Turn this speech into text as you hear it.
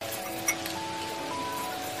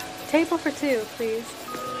Table for two, please.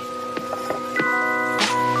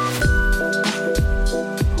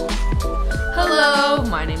 Hello,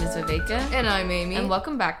 my name is Viveka. And I'm Amy. And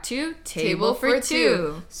welcome back to Table for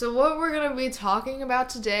Two. So what we're going to be talking about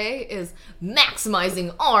today is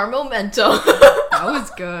maximizing our momentum. That was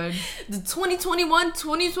good. The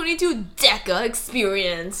 2021-2022 DECA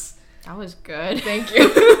experience. That was good. Thank you.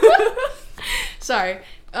 Sorry.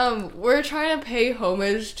 We're trying to pay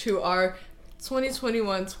homage to our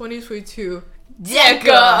 2021-2022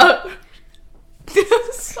 DECA.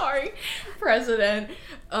 Sorry, President.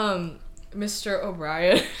 Mr.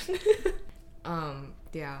 O'Brien.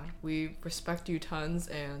 Yeah, we respect you tons,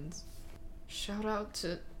 and shout out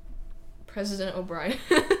to President O'Brien.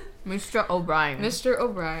 Mr. O'Brien. Mr.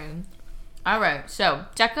 O'Brien. Alright, so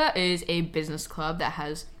DECA is a business club that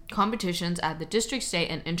has competitions at the district, state,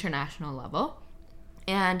 and international level.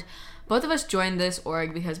 And both of us joined this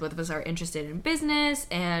org because both of us are interested in business,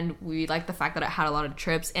 and we like the fact that it had a lot of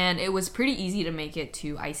trips, and it was pretty easy to make it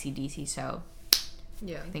to ICDC, so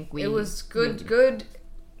yeah, I think it was good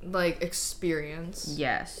like experience.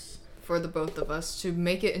 Yes. For the both of us to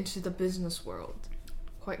make it into the business world.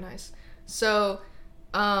 Quite nice. So,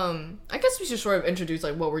 I guess we should sort of introduce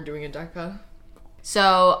like what we're doing in DECA.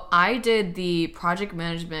 So I did the project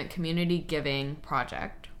management community giving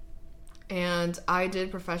project. And I did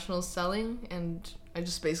professional selling, and I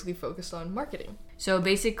just basically focused on marketing. So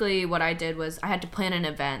basically what I did was I had to plan an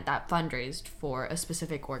event that fundraised for a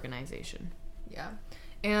specific organization. Yeah.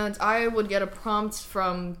 And I would get a prompt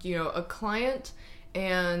from, a client,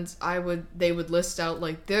 and they would list out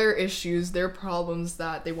like their issues, their problems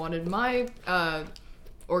that they wanted my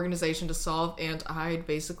organization to solve, and I'd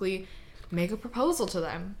basically make a proposal to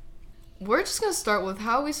them. We're just going to start with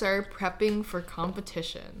how we started prepping for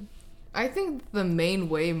competition. I think the main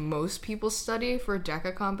way most people study for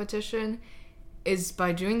DECA competition is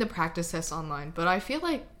by doing the practice tests online, but I feel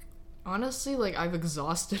like, honestly, like I've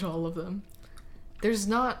exhausted all of them. There's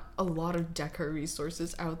not a lot of DECA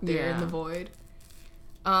resources out there in the void.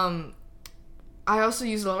 I also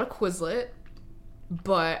use a lot of Quizlet,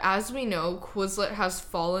 but as we know, Quizlet has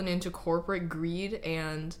fallen into corporate greed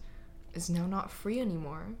and is now not free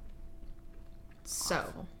anymore. So,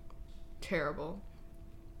 Awful. Terrible.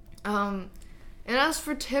 And as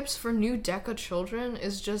for tips for new DECA children,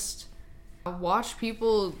 is just watch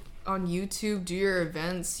people on YouTube do your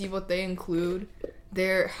events, see what they include,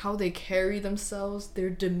 how they carry themselves,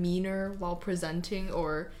 their demeanor while presenting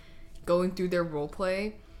or going through their role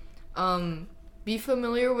play. Be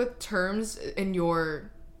familiar with terms in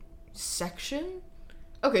your section.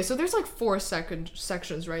 Okay, so there's like 4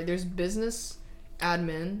 sections, right? There's business,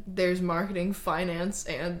 admin, there's marketing, finance,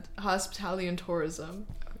 and hospitality and tourism.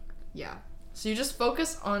 Yeah. So you just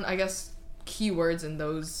focus on, I guess, keywords in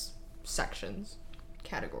those sections,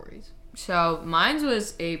 categories. So mine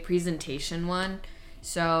was a presentation one.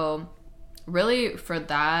 So really for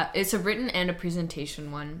that, it's a written and a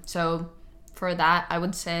presentation one. So for that, I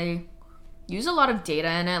would say use a lot of data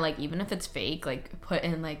in it, like even if it's fake, like put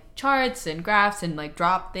in like charts and graphs and like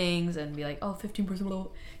drop things and be like, oh, 15%,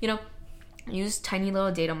 use tiny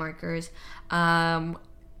little data markers.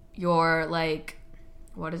 Your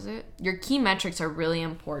key metrics are really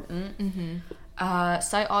important. Mm-hmm.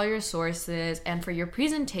 Cite all your sources, and for your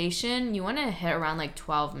presentation, you want to hit around like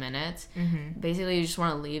 12 minutes. Mm-hmm. Basically, you just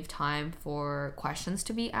want to leave time for questions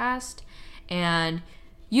to be asked, and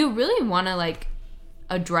you really want to like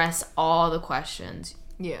address all the questions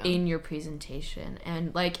in your presentation.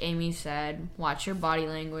 And like Amy said, watch your body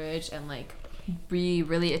language and like be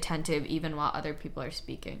really attentive even while other people are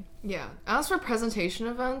speaking. Yeah. As for presentation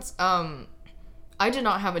events, I did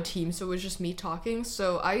not have a team, so it was just me talking.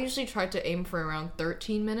 So I usually tried to aim for around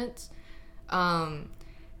 13 minutes. And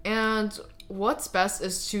what's best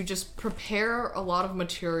is to just prepare a lot of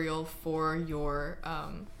material for your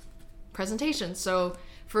presentation. So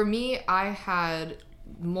for me, I had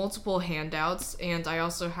multiple handouts, and I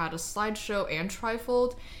also had a slideshow and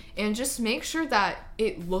trifold, and just make sure that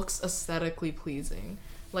it looks aesthetically pleasing.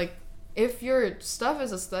 Like, if your stuff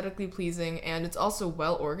is aesthetically pleasing and it's also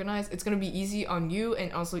well organized, it's going to be easy on you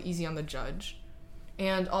and also easy on the judge.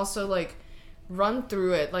 And also, like, run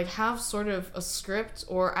through it. Like, have sort of a script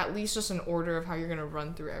or at least just an order of how you're going to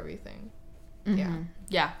run through everything. Mm-hmm.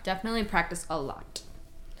 Yeah, definitely practice a lot.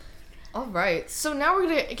 All right. So now we're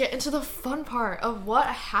going to get into the fun part of what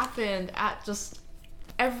happened at just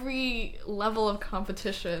every level of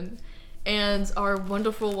competition and our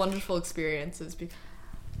wonderful, wonderful experiences.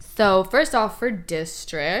 So first off, for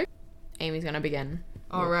district, Amy's gonna begin.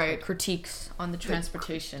 All right. Critiques on the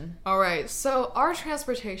transportation. All right. So our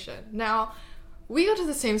transportation. Now, we go to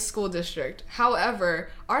the same school district. However,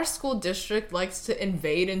 our school district likes to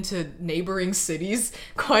invade into neighboring cities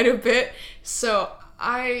quite a bit. So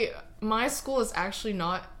my school is actually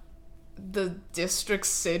not the district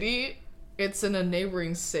city. It's in a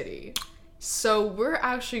neighboring city. So we're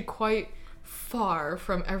actually quite far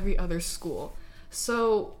from every other school.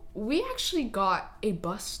 So we actually got a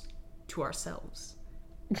bus to ourselves.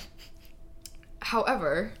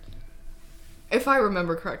 However, if I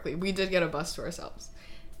remember correctly, we did get a bus to ourselves.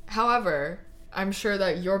 However, I'm sure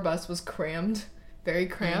that your bus was crammed, very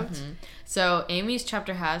cramped. Mm-hmm. So Amy's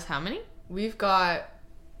chapter has how many? We've got,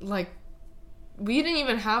 like, we didn't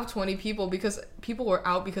even have 20 people because people were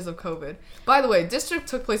out because of COVID. By the way, district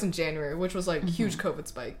took place in January, which was like huge COVID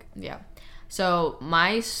spike. Yeah. So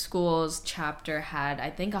my school's chapter had, I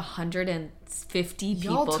think, 150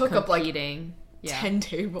 people Y'all took competing. Up like 10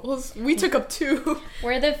 tables. We took up 2.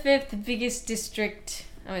 We're the 5th biggest district.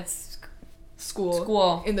 Oh, it's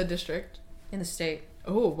School in the district. in the state,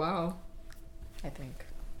 Oh, wow. I think.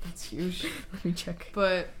 That's huge. Let me check.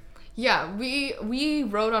 But yeah, we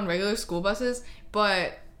rode on regular school buses,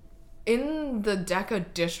 but in the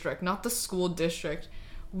DECA district, not the school district,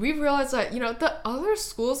 we realized that, the other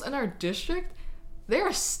schools in our district, they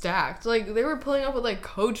are stacked. Like, they were pulling up with, like,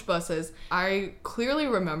 coach buses. I clearly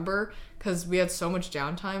remember, because we had so much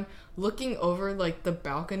downtime, looking over, like, the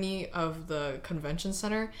balcony of the convention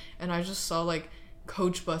center, and I just saw, like,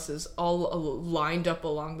 coach buses all lined up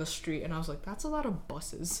along the street, and I was like, that's a lot of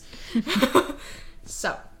buses.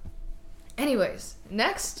 So, anyways,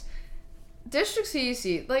 next, district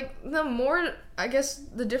CEC, like, the more, I guess,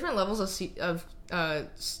 the different levels of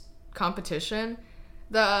competition,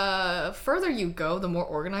 the further you go, the more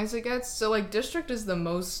organized it gets. So, like, district is the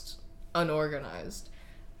most unorganized.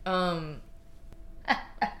 Oh,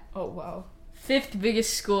 wow. 5th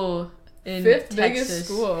biggest school in 5th Texas. biggest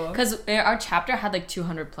school. Because our chapter had like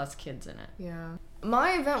 200 plus kids in it. Yeah.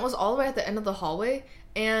 My event was all the way at the end of the hallway,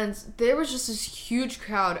 and there was just this huge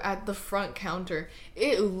crowd at the front counter.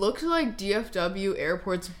 It looked like DFW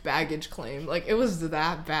Airport's baggage claim. Like, it was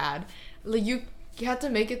that bad. Like, you had to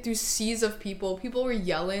make it through seas of people. People were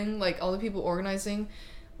yelling, like, all the people organizing.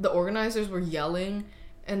 The organizers were yelling,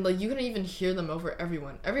 and, like, you couldn't even hear them over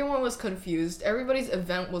everyone. Everyone was confused. Everybody's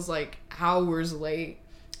event was, like, hours late.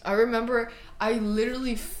 I remember I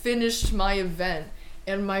literally finished my event,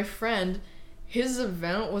 and my friend, his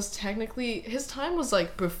event was technically, his time was,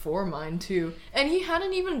 like, before mine, too. And he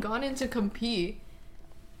hadn't even gone in to compete.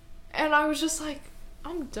 And I was just like,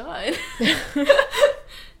 I'm done.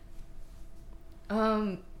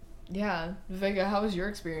 Yeah. Vega, how was your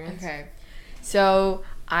experience? Okay. So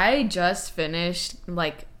I just finished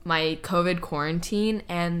like my COVID quarantine,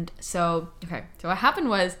 and so what happened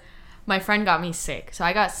was my friend got me sick. So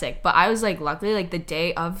I got sick, but I was like, luckily, like the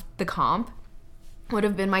day of the comp would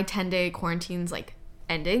have been my 10-day quarantine's like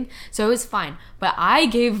ending, so it was fine. But I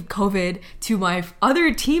gave COVID to my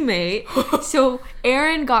other teammate, so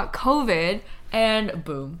Aaron got COVID, and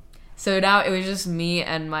boom. So now it was just me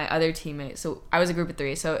and my other teammate. So I was a group of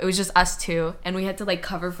 3. So it was just us 2, and we had to like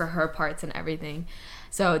cover for her parts and everything.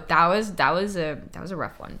 So that was a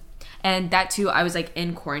rough one. And that too, I was like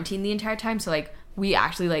in quarantine the entire time. So like we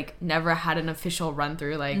actually like never had an official run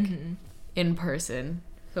through like in person.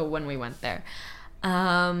 So when we went there,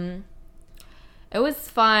 it was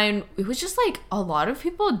fine. It was just like a lot of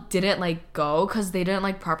people didn't like go because they didn't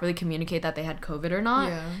like properly communicate that they had COVID or not.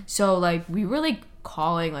 Yeah. So like we were like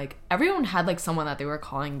calling, like everyone had like someone that they were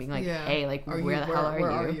calling being like, hey, like where the hell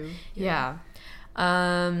are you? Yeah.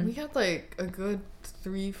 We had like a good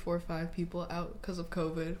 3, 4, 5 people out because of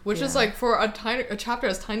COVID, which is like for a chapter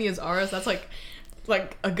as tiny as ours, that's like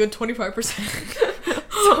a good 25%.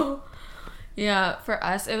 So yeah, for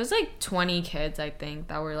us it was like 20 kids I think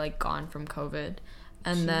that were like gone from COVID.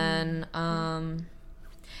 And then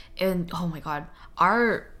and oh my god,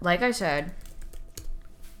 like I said,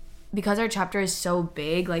 because our chapter is so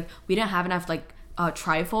big, like we didn't have enough like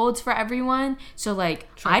trifolds for everyone. So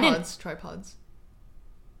like tripods.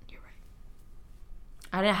 You're right.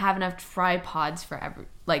 I didn't have enough tripods for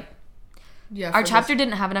Yeah, our chapter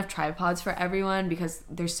didn't have enough tripods for everyone because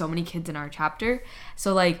there's so many kids in our chapter.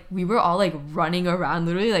 So like we were all like running around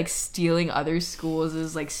literally like stealing other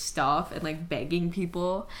schools' like stuff and like begging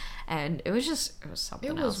people, and it was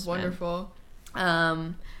something else. It was wonderful.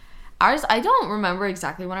 Ours, I don't remember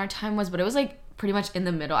exactly when our time was, but it was like pretty much in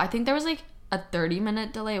the middle. I think there was like a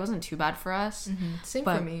 30-minute delay. It wasn't too bad for us. Same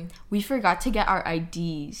but for me. We forgot to get our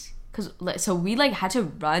IDs so we like had to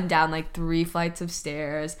run down like 3 flights of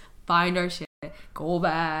stairs, find our shit, go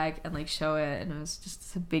back and like show it, and it was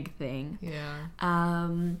just a big thing. Yeah.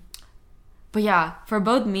 But yeah, for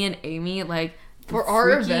both me and Amy, like For our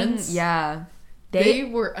freaking- events, yeah. they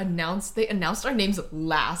announced our names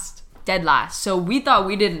last. Dead last. So we thought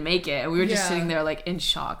we didn't make it. And we were just Yeah. sitting there like in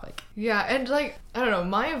shock. Like, Yeah, and like, I don't know,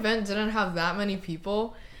 my event didn't have that many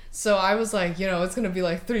people. So I was like, it's gonna be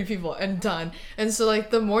like 3 people and done. And so like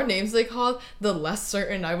the more names they called, the less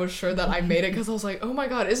certain I was sure that I made it, because I was like, oh my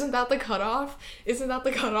god, isn't that the cutoff? Isn't that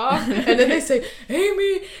the cutoff? And then they say,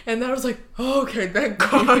 Amy, and then I was like, oh, okay, thank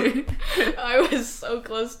God. I was so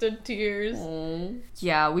close to tears.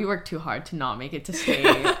 yeah, we worked too hard to not make it to state.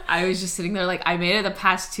 I was just sitting there like, I made it the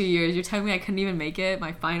past 2 years. You're telling me I couldn't even make it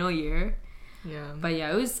my final year? Yeah. But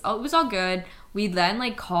yeah, it was all good. We then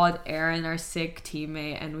like called Erin, our sick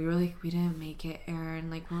teammate, and we were like, we didn't make it, Erin.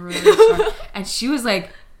 Like, we're really sorry. And she was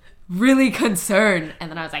like really concerned. And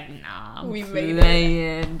then I was like, nah, We I'm made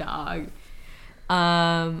playing, dog.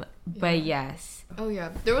 But yes. Oh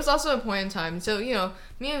yeah, there was also a point in time. So me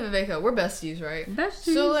and Viveka, we're besties, right?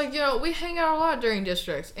 Besties. So like we hang out a lot during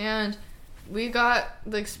districts, and we got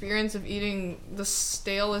the experience of eating the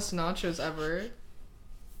stalest nachos ever.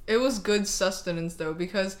 It was good sustenance though,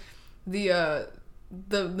 because the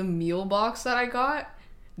meal box that I got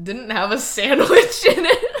didn't have a sandwich in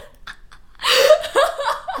it.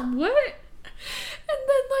 What? And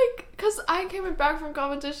then like, cause I came back from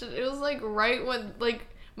competition, it was like right when like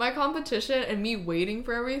my competition and me waiting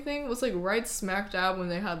for everything was like right smack dab when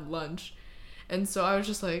they had lunch. And so I was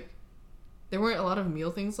just like, there weren't a lot of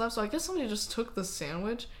meal things left, so I guess somebody just took the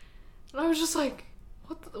sandwich. And I was just like,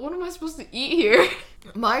 what am I supposed to eat here?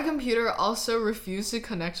 My computer also refused to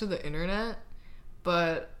connect to the internet,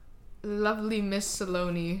 but lovely Miss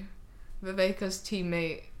Saloni, Viveka's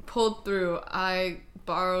teammate, pulled through. I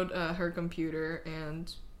borrowed her computer,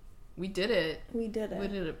 and we did it. We did We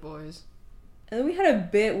it. did it, boys. And then we had a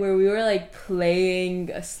bit where we were like playing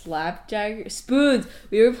a slapjack spoons.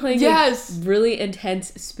 We were playing Yes! like, really intense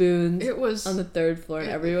spoons It was on the 3rd floor, and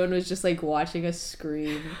everyone was just like watching us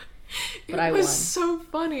scream. But I it was won. so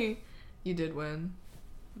funny. You did win.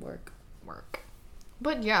 Work.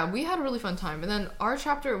 But yeah, we had a really fun time. And then our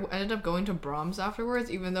chapter ended up going to Brahms afterwards,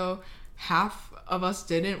 even though half of us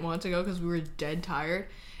didn't want to go because we were dead tired.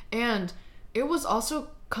 And it was also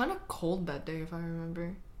kind of cold that day, if I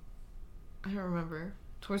remember. I don't remember.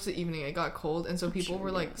 Towards the evening, it got cold, and so people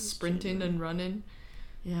were like sprinting and running.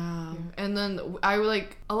 Yeah. And then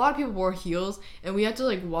a lot of people wore heels, and we had to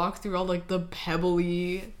like walk through all like the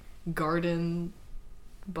pebbly garden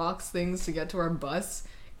box things to get to our bus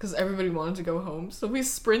because everybody wanted to go home. So we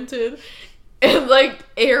sprinted, and like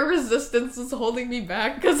air resistance was holding me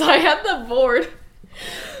back because I had the board.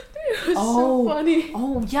 It was so funny.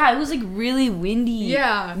 Oh yeah, it was like really windy.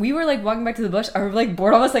 Yeah. We were like walking back to the bush. Our like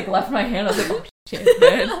board almost like left my hand. I was like, oh shit,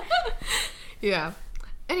 man. Yeah.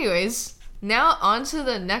 Anyways, now on to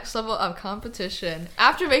the next level of competition.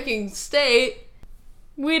 After making state,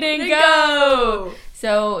 We didn't go! go.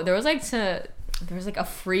 So there was like a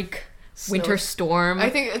freak winter storm. I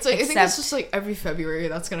think it's Except- just like every February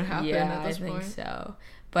that's gonna happen at this point. I think so.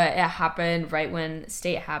 But it happened right when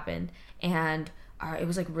state happened, and it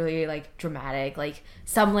was like really like dramatic. Like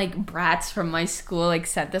some like brats from my school like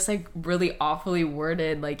sent this like really awfully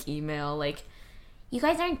worded like email like, "You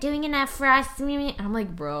guys aren't doing enough for us." And I'm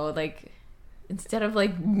like, bro, like instead of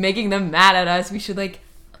like making them mad at us, we should like,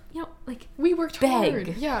 like We worked Beg. hard.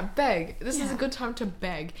 Yeah, beg. This is a Yeah. good time to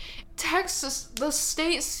beg. Texas, the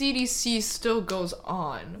state CDC still goes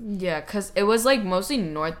on. yeah, because it was like mostly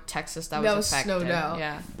North Texas that was affected. snowed out.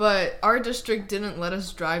 Yeah. But our district didn't let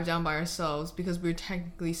us drive down by ourselves because we were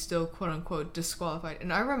technically still quote unquote disqualified.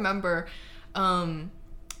 And I remember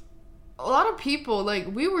a lot of people,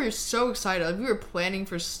 like, we were so excited. Like, we were planning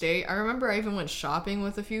for state. I remember I even went shopping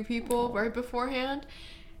with a few people right beforehand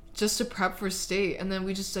just to prep for state. And then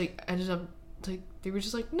we just like ended up like, they were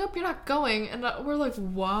just like, nope, you're not going. And we're like,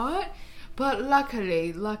 what? But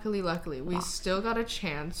luckily, we still got a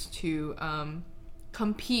chance to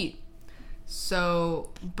compete. So,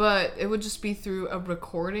 but it would just be through a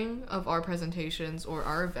recording of our presentations or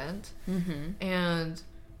our event. Mm-hmm. And,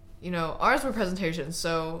 ours were presentations,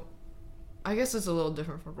 so I guess it's a little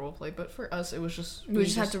different from roleplay, but for us, it was just... We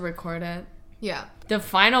just had to record it. Yeah. The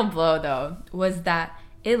final blow, though, was that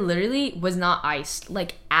it literally was not iced,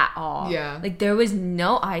 like, at all. Yeah. Like, there was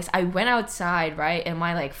no ice. I went outside, right, in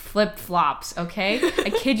my, like, flip-flops, okay?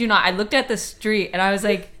 I kid you not. I looked at the street, and I was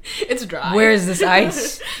like, It's dry. where's this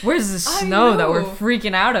ice? Where's the I snow that we're know.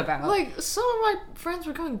 freaking out about? Like, some of my friends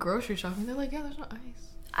were going grocery shopping. They're like, yeah, there's no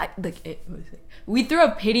ice. We threw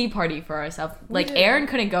a pity party for ourselves. Like, did. Erin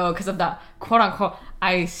couldn't go because of the quote-unquote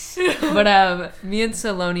ice. But me and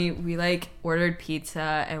Saloni, we like ordered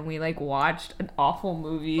pizza and we like watched an awful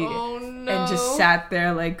movie. Oh no. And just sat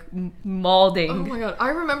there like maulding. Oh my god. I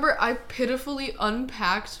remember I pitifully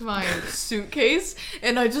unpacked my suitcase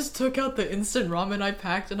and I just took out the instant ramen I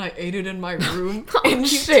packed and I ate it in my room in You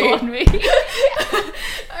shame. told me.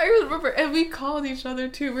 I remember, and we called each other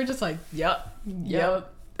too. We're just like, yep.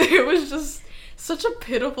 It was just such a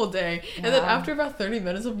pitiful day. And then Yeah. after about 30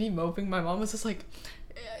 minutes of me moping, my mom was just like,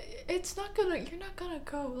 you're not gonna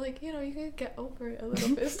go. Like, you can get over it a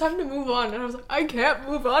little bit. It's time to move on. And I was like, I can't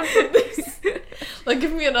move on from this. Like,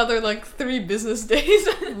 give me another, 3 business days.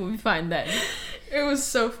 We'll be fine then. It was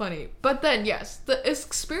so funny. But then, yes, the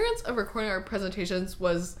experience of recording our presentations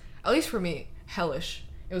was, at least for me, hellish.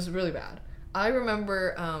 It was really bad. I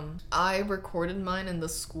remember I recorded mine in the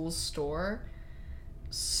school store.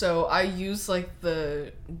 So I used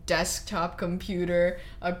the desktop computer.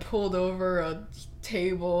 I pulled over a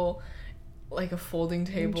table, a folding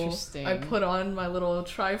table. Interesting. I put on my little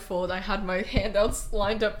trifold. I had my handouts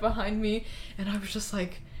lined up behind me, and I was just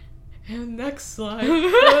like, and next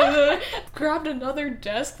slide. Grabbed another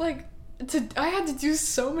desk. I had to do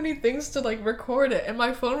so many things to record it, and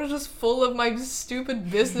my phone was just full of my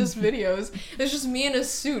stupid business videos. It's just me in a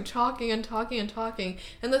suit talking and talking and talking.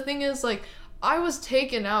 And the thing is, I was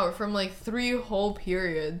taken out from 3 whole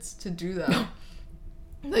periods to do that.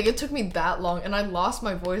 It took me that long, and I lost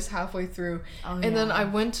my voice halfway through. And then I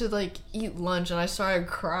went to eat lunch, and I started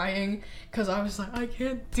crying because I was like, I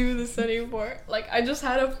can't do this anymore. I just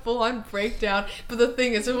had a full-on breakdown. But the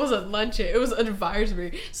thing is, it wasn't lunch yet, it was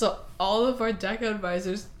advisory. So all of our DECA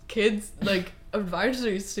advisors, kids,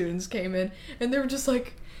 advisory students came in, and they were just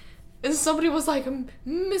and somebody was like,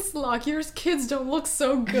 Miss Locke, your kids don't look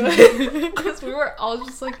so good. Because we were all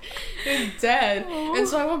just dead. And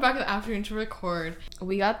so I went back in the afternoon to record.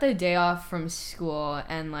 We got the day off from school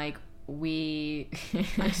and we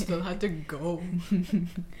I still had to go.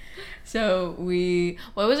 So it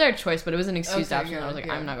was our choice, but it was an excuse Okay, option. I was like,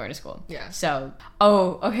 yeah. I'm not going to school. Yeah. So,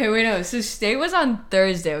 so state was on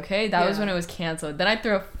Thursday, okay? That was when it was canceled. Then I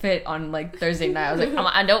threw a fit on Thursday night. I was like,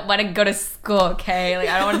 I don't want to go to school, okay?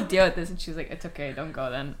 I don't want to deal with this. And she was like, it's okay, don't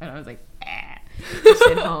go then. And I was like, just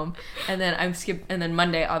sit home. And then and then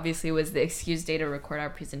Monday obviously was the excuse day to record our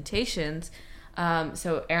presentations.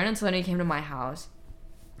 So Aaron and Selene came to my house.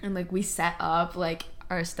 And we set up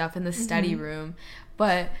our stuff in the study room,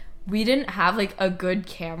 but we didn't have a good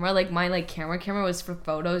camera. My camera was for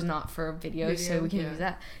photos, not for videos, so we can use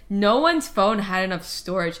that. No one's phone had enough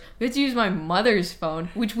storage. We had to use my mother's phone,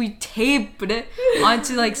 which we taped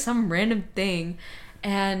onto some random thing,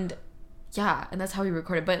 and that's how we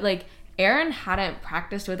recorded. But Erin hadn't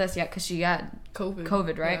practiced with us yet because she got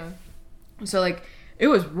COVID, right? Yeah. So it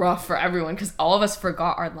was rough for everyone because all of us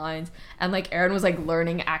forgot our lines, and Erin was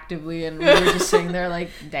learning actively, and we were just sitting there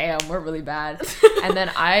damn, we're really bad. And then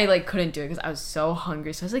I couldn't do it because I was so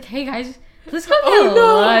hungry, so I was like, hey guys, let's go get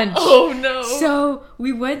lunch. Oh no. So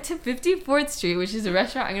we went to 54th Street, which is a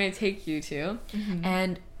restaurant I'm gonna take you to,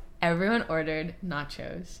 and everyone ordered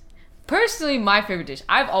nachos. Personally, my favorite dish.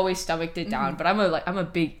 I've always stomached it down, but I'm a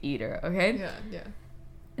big eater, okay? Yeah.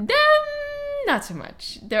 Them, not so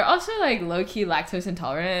much. They're also low-key lactose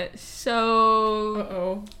intolerant, so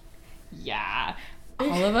Uh-oh. yeah,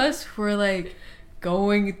 all of us were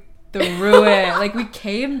going through it. We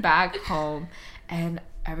came back home and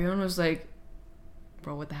everyone was like,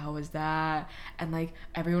 bro, what the hell was that? And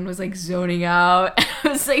everyone was zoning out. I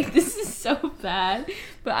was like, this is so bad,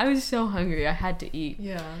 but I was so hungry, I had to eat.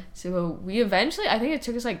 Yeah. So we eventually, I think it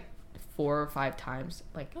took us 4 or 5 times,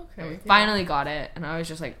 and we yeah. finally got it, and I was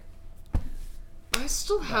just I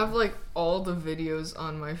still have all the videos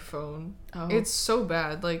on my phone. Oh. It's so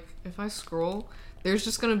bad. If I scroll, there's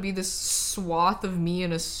just gonna be this swath of me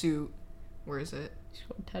in a suit. Where is it?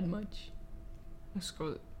 Ted much. I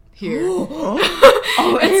scroll here.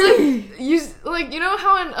 Oh, It's you know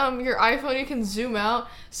how in your iPhone you can zoom out?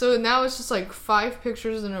 So now it's just 5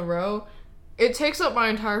 pictures in a row. It takes up my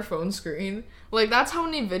entire phone screen. That's how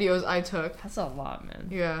many videos I took. that's a lot, man.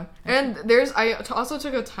 Yeah. And I also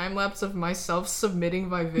took a time lapse of myself submitting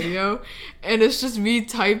my video, and it's just me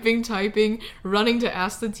typing, running to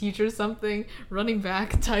ask the teacher something, running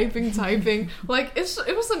back, typing. It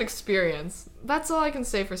was an experience. That's all I can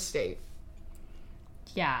say for state.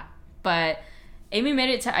 Yeah, but Amy made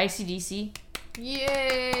it to ICDC,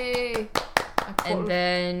 Yay! and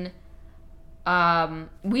then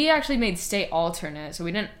we actually made state alternate, so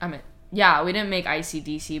we didn't make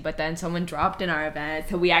ICDC, but then someone dropped in our event,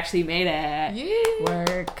 so we actually made it. Yay!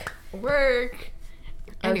 Work.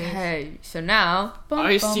 Anyways. Okay, so now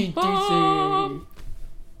ICDC.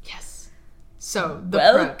 Yes. So, the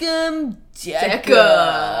prep. Welcome, Decca,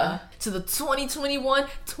 Decca. to the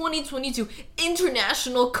 2021-2022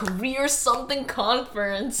 International Career Something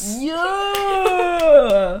Conference.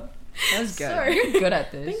 Yeah. That's good. Sorry. You're good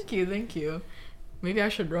at this. Thank you. Maybe I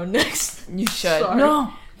should run next. You should. Sorry.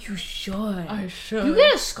 No, you should. I should. You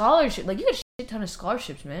get a scholarship. Like, you get a shit ton of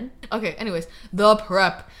scholarships, man. Okay, anyways, the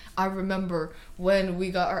prep. I remember when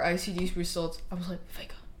we got our ICD results, I was like,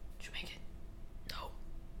 Vega, did you make it? No.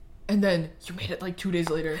 And then you made it like 2 days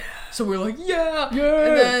later. So we're like, yeah. And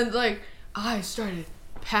then like I started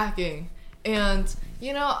packing. And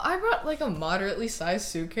you know, I brought like a moderately sized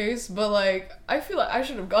suitcase, but like I feel like I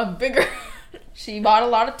should have gone bigger. She bought a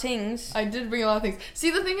lot of things. I did bring a lot of things.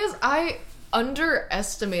 See, the thing is, I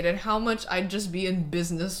underestimated how much I'd just be in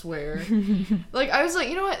business wear. Like, I was like,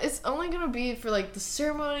 you know what? It's only gonna be for like the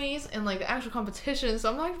ceremonies and like the actual competition, so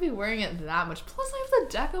I'm not gonna be wearing it that much. Plus, I have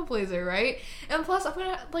the Deca blazer, right? And plus, I'm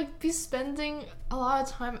gonna like be spending a lot of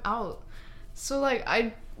time out. So like,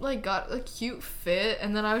 I like got a cute fit,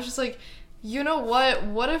 and then I was just like, you know what?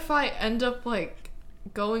 What if I end up like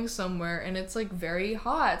going somewhere and it's like very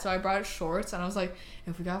hot? So I brought shorts, and I was like,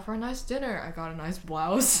 if we got for a nice dinner, I got a nice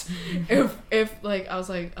blouse. if like I was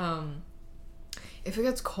like, if it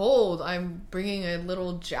gets cold, I'm bringing a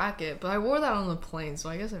little jacket. But I wore that on the plane, so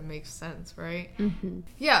I guess it makes sense, right?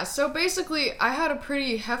 Yeah, so basically I had a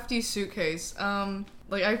pretty hefty suitcase.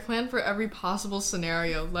 Like I planned for every possible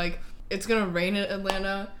scenario. Like, it's gonna rain in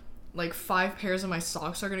Atlanta, like 5 pairs of my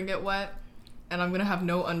socks are gonna get wet, and I'm gonna have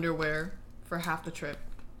no underwear for half the trip.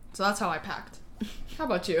 So that's how I packed. How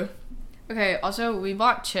about you? Okay, also, we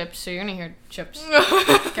bought chips, so you're gonna hear chips.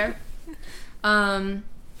 Okay? I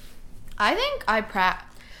think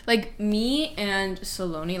like, me and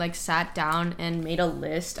Saloni, like, sat down and made a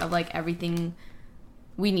list of, like, everything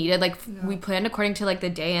we needed. Like, we planned according to, like, the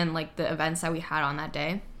day and, like, the events that we had on that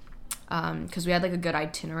day. Because we had, like, a good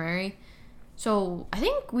itinerary. So, I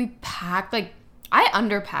think we packed, like, I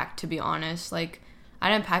underpacked, to be honest. Like, I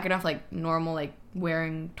didn't pack enough, like, normal, like,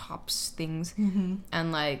 wearing tops things.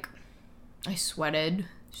 And, like, I sweated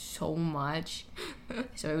so much.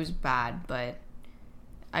 So it was bad, but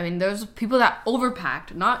I mean, there's people that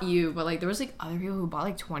overpacked, not you, but like there was like other people who bought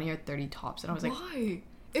like 20 or 30 tops, and I was like, why?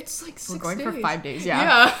 It's like 6 we're going days. for 5 days, yeah.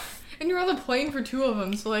 Yeah. And you're on the plane for 2 of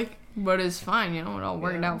them, so like. But it's fine, you know, it all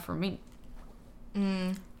worked Yeah. out for me.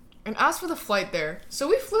 And as for the flight there, so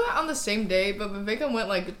we flew out on the same day, but Viveka went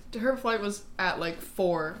like, her flight was at like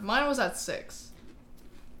 4. Mine was at 6,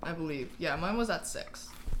 I believe. Yeah, mine was at 6.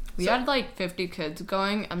 We So- had like 50 kids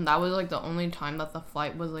going, and that was like the only time that the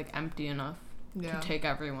flight was like empty enough Yeah. to take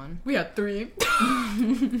everyone. We had 3.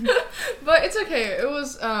 But it's okay. It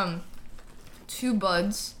was 2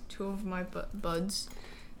 of my buds.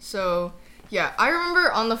 So, yeah, I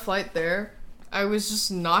remember on the flight there, I was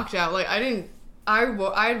just knocked out. Like, I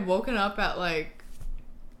had woken up at like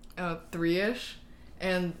 3ish,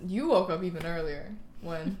 and you woke up even earlier.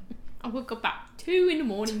 When? I woke up at 2 in the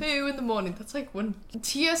morning. 2 in the morning. That's like when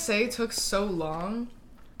TSA took so long.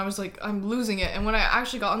 I was like, I'm losing it. And when I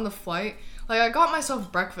actually got on the flight, like, I got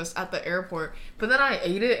myself breakfast at the airport, but then I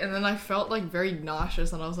ate it, and then I felt like very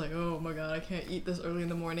nauseous, and I was like, oh my god, I can't eat this early in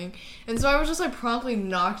the morning. And so I was just like promptly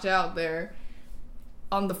knocked out there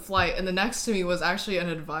on the flight, and the next to me was actually an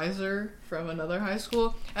advisor from another high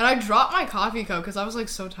school, and I dropped my coffee cup because I was like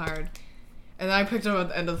so tired, and then I picked it up at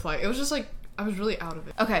the end of the flight. It was just like, I was really out of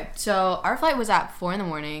it. Okay, so our flight was at 4 in the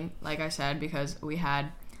morning, like I said, because we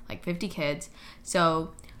had like 50 kids.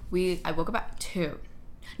 So I woke up at 2.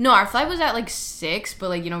 No, our flight was at like 6, but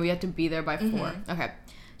like, you know, we had to be there by 4. Okay,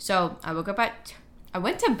 so I woke up I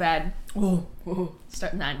went to bed.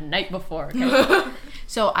 Starting that night before. Okay.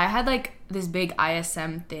 So I had like this big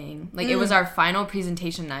ISM thing. Like it was our final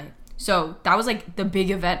presentation night. So that was like the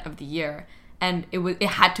big event of the year, and it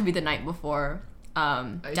had to be the night before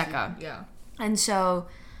Deca. Yeah. And so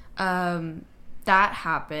that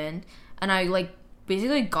happened, and I like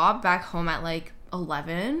basically got back home at like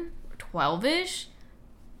 11, 12ish.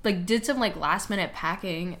 Like did some like last minute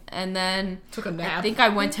packing, and then Took a nap. I think I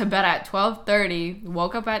went to bed at 12:30,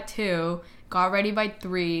 woke up at 2, got ready by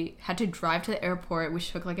 3, had to drive to the airport,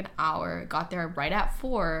 which took like an hour, got there right at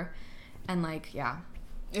 4, and like, yeah,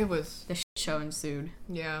 It was, the show ensued.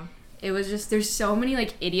 yeah. It was just, there's so many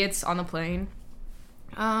like idiots on the plane.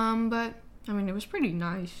 But I mean, it was pretty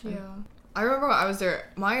nice. Yeah. I remember when I was there,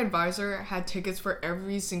 my advisor had tickets for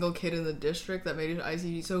every single kid in the district that made it to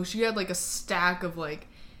ICD. So she had like a stack of like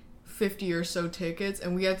 50 or so tickets,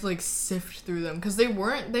 and we had to like sift through them because they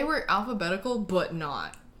were alphabetical, but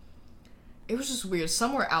not. it was just weird.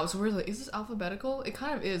 Some were out, so we're like, is this alphabetical? It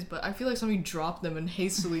kind of is, but I feel like somebody dropped them and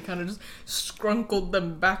hastily kind of just scrunkled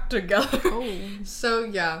them back together. Oh. So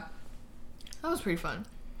yeah, that was pretty fun.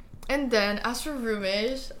 And then as for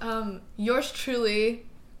roommates, yours truly,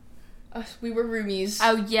 we were roomies.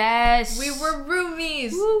 Oh, yes. We were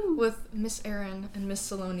roomies Woo. with Miss Erin and Miss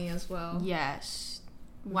Saloni as well. Yes.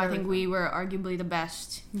 Well, I Very think we were arguably the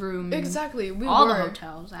best room. Exactly. We all were. the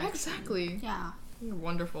hotels, actually. Exactly. Yeah. We were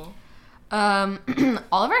wonderful. All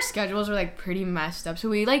of our schedules were like pretty messed up. So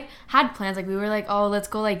we like had plans. Like we were like, oh, let's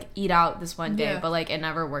go like eat out this one day, Yeah. but like it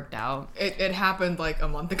never worked out. It happened like a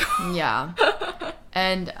month ago. Yeah.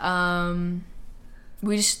 And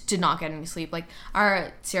we just did not get any sleep. Like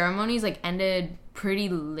our ceremonies like ended pretty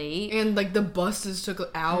late. And like the buses took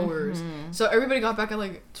hours. So everybody got back at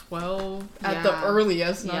like 12 at the Yeah.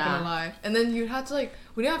 earliest, not Yeah. gonna lie. And then you had to like,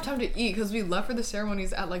 we didn't have time to eat because we left for the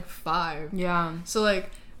ceremonies at like 5. Yeah. So like,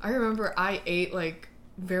 I remember I ate like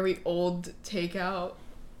very old takeout.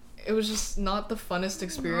 It was just not the funnest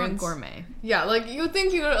experience. Gourmet. Yeah, like you would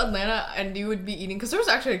think you go to Atlanta and you would be eating, because there was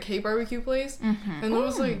actually a K-barbecue place, and it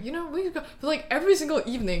was like, you know, we could go, but like every single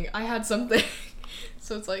evening I had something.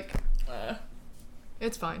 So it's like,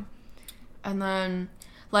 it's fine. And then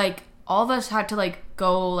like all of us had to like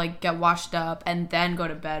go like get washed up and then go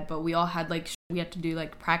to bed, but we all had like we had to do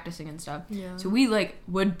like practicing and stuff. Yeah. So we like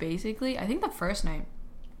would basically, I think the first night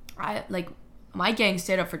I like my gang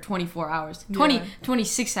stayed up for 24 hours.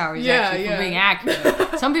 26 hours Yeah, actually, yeah. for being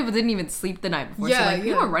accurate. Some people didn't even sleep the night before. So Yeah, like we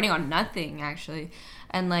yeah. were running on nothing actually.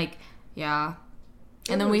 And like yeah.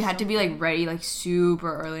 It And then we was had to be like ready like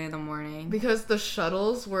super early in the morning. Because the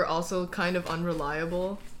shuttles were also kind of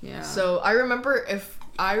unreliable. Yeah. So I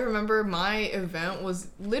remember my event was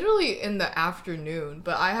literally in the afternoon,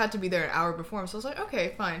 but I had to be there an hour before. So I was like,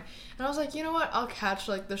 okay, fine. And I was like, you know what? I'll catch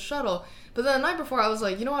like the shuttle. But then the night before I was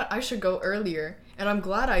like, you know what? I should go earlier. And I'm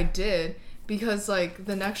glad I did, because like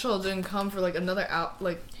the next shuttle didn't come for like another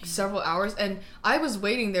several hours, and I was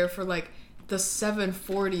waiting there for like the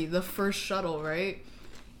 7:40, the first shuttle, right?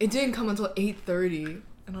 It didn't come until 8:30,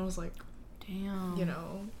 and I was like, Damn. you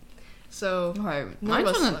know. So Right. none of Mine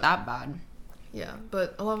us wasn't slept. that bad. Yeah,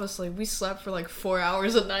 but a lot of us like we slept for like 4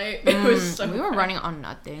 hours a night. It was so we were bad. running on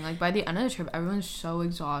nothing. Like by the end of the trip, everyone's so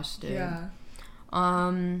exhausted. Yeah.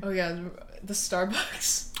 Um. Oh yeah, the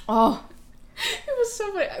Starbucks. Oh. It was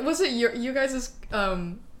so funny. Was it you guys'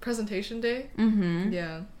 presentation day? Mhm.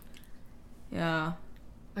 Yeah. Yeah.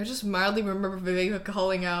 I just mildly remember Viveka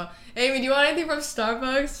calling out, "Amy, do you want anything from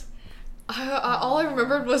Starbucks?" All I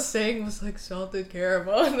remembered was saying was like salted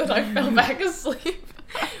caramel, and then I fell back asleep.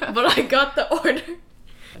 But I got the order.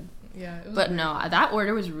 Yeah. It was But no, that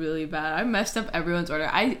order was really bad. I messed up everyone's order.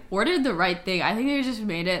 I ordered the right thing. I think they just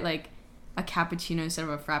made it like a cappuccino instead of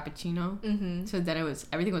a frappuccino. Mhm. So then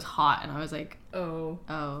everything was hot, and I was like, Oh,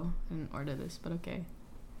 oh, I didn't order this, but okay.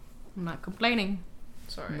 I'm not complaining.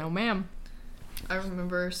 sorry. No, ma'am. I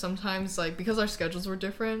remember sometimes, like, because our schedules were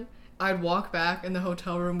different, I'd walk back and the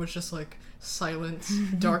hotel room was just like silence,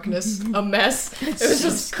 darkness, a mess. It was so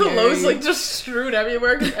just clothes scary. like just strewn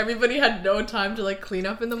everywhere because everybody had no time to like clean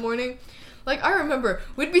up in the morning. Like, I remember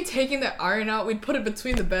we'd be taking the iron out, we'd put it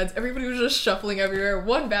between the beds, everybody was just shuffling everywhere.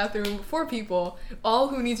 One bathroom, 4 people, all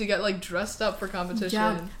who need to get like dressed up for competition.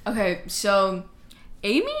 Yeah. Okay, so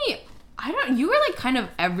Amy, you were like kind of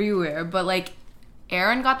everywhere, but like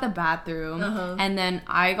Aaron got the bathroom, Uh-huh. and then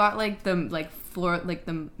I got like the floor, like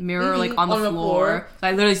the mirror, Mhm, like on the on the floor. floor. So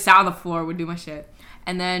I literally sat on the floor, would do my shit,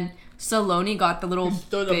 and then Saloni got the little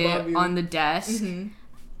stood bit above you. on the desk. Mhm.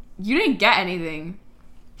 You didn't get anything.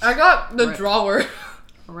 I got the Right. drawer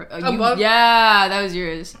Above- Yeah, that was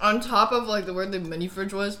yours. on top of like where the mini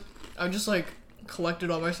fridge was. I just like collected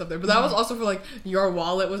all my stuff there, but that was also for like your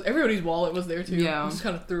wallet was everybody's wallet was there too. Yeah. I just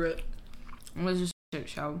kind of threw it. It was just a shit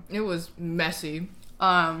show. It was messy.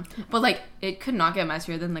 But like it could not get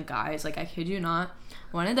messier than the guys. Like I kid you not,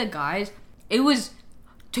 one of the guys, it was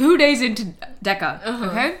 2 days into DECA, Uh-huh.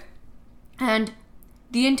 okay, and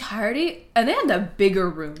the entirety, and they had the bigger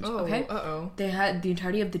rooms, Oh, okay. uh-oh. They had the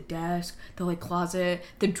entirety of the desk, the like closet,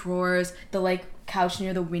 the drawers, the like couch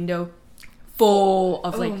near the window, full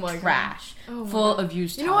of Oh like my God. trash, Oh my full God. of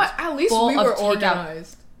used. You know what? towels, At least full we of were takeout-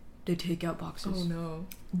 organized. The takeout boxes. Oh no.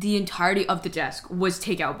 The entirety of the desk was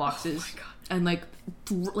takeout boxes. Oh my God. And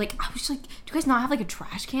like I was like, do you guys not have like a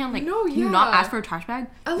trash can? Like, No, can you not yeah. ask for a trash bag?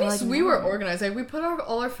 At They're least like, we "No." were organized. Like we put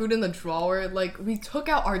all our food in the drawer. Like we took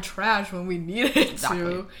out our trash when we needed Exactly.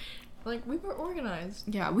 to. Like we were organized.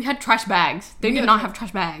 Yeah, we had trash bags. They We did had not tra- have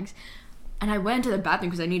trash bags. And I went into the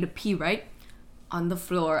bathroom because I need to pee, right? On the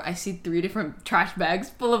floor, I see 3 different trash bags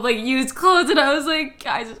full of like used clothes, and I was like,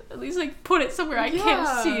 guys, at least like put it somewhere I can't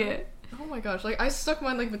Yeah. see it. Oh Oh my gosh, like I stuck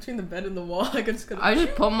mine like between the bed and the wall. I just couldn't. I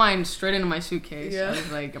just put mine straight into my suitcase. Yeah. I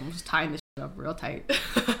was like, I'm just tying this shit up real tight.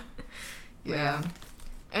 Yeah.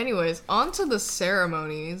 Anyways, on to the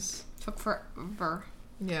ceremonies. Took forever.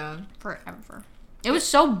 Yeah. Forever. It was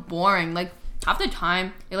so boring. Like, half the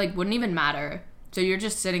time, it, like, wouldn't even matter. So you're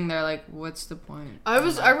just sitting there like, what's the point? I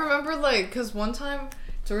remember, like, because one time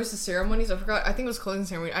towards the ceremonies, I think it was closing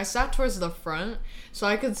ceremony, I sat towards the front so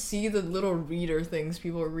I could see the little reader things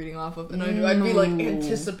people were reading off of, and I'd be, like,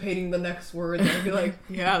 anticipating the next words, and I'd be like,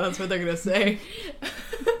 yeah, that's what they're gonna say.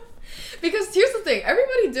 Because here's the thing,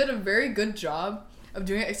 everybody did a very good job of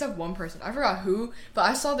doing it, except one person. I forgot who, but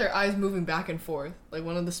I saw their eyes moving back and forth, like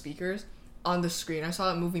one of the speakers on the screen. I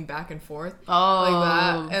saw it moving back and forth, like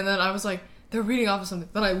that, and then I was like, they're reading off of something.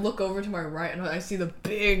 Then I look over to my right and I see the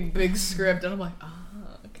big script, and I'm like,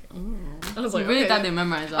 okay. I was like, I really okay. thought they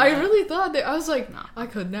memorized all I that. really thought I was like, No. I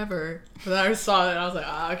could never. But then I saw it and I was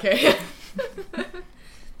like, okay.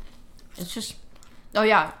 It's just, oh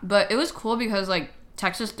yeah, but it was cool because like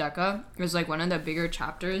Texas DECA was like one of the bigger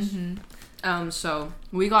chapters. So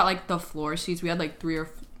we got like the floor seats. We had like I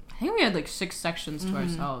think we had like 6 sections to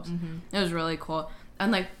ourselves. It was really cool.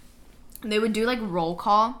 And like they would do like roll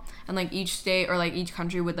call, and like each state or like each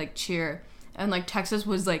country would like cheer, and like Texas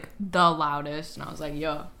was like the loudest, and I was like,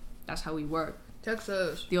 yo, that's how we work.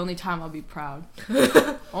 Texas. The only time I'll be proud.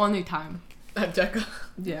 Only time. At DECA.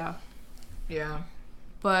 Yeah. Yeah.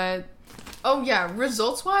 But Oh yeah,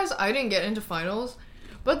 results-wise, I didn't get into finals.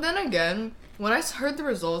 But then again, when I heard the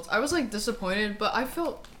results, I was like disappointed, but I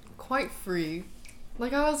felt quite free.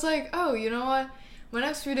 Like I was like, oh, you know what? My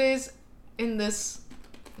next few days in this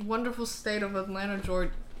wonderful state of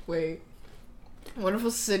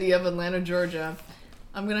wonderful city of Atlanta, Georgia,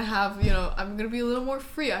 I'm gonna have, I'm gonna be a little more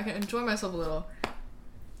free. I can enjoy myself a little.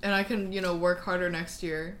 And I can, work harder next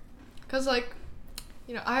year. Cause like,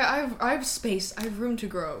 I have space. I have room to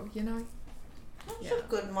grow, That's a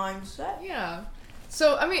good mindset. Yeah.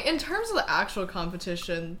 So, I mean, in terms of the actual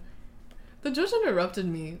competition, the judge interrupted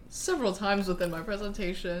me several times within my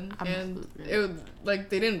presentation. Absolutely. And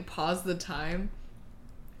they didn't pause the time.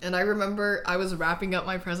 And I remember I was wrapping up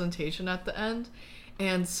my presentation at the end,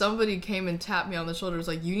 and somebody came and tapped me on the shoulder. It was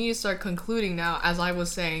like, you need to start concluding now, as I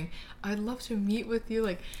was saying, I'd love to meet with you.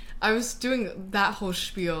 Like, I was doing that whole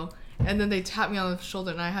spiel, and then they tapped me on the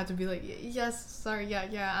shoulder, and I had to be like, yes, sorry,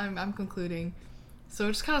 yeah, I'm concluding. So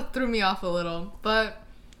it just kind of threw me off a little, but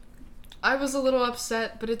I was a little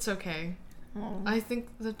upset, but it's okay. I think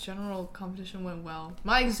the general competition went well.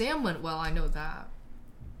 My exam went well, I know that.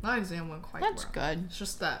 My exam went quite well. that's good. It's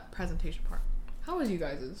just that presentation part. How was you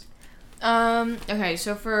guys's? Okay,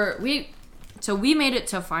 so we made it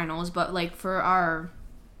to finals, but like for our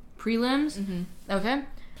prelims, okay,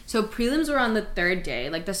 so prelims were on the 3rd day.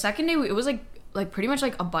 Like the 2nd day, it was like pretty much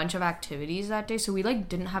like a bunch of activities that day, so we like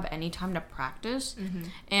didn't have any time to practice,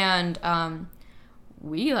 and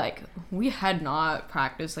we had not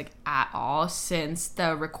practiced like at all since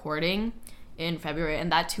the recording in February,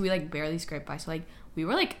 and that too we like barely scraped by. So like we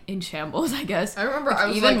were like in shambles, I guess. I remember Like, I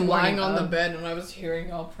was even like lying warning on the up. bed and I was hearing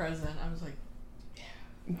y'all present. I was like,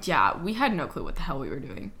 Yeah, we had no clue what the hell we were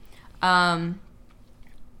doing. And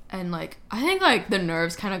like I think like the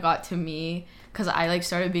nerves kind of got to me because I like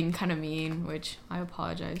started being kind of mean, which I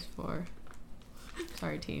apologize for.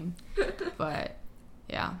 Sorry, team. But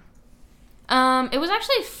yeah. It was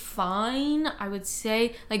actually fine, I would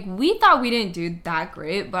say. Like we thought we didn't do that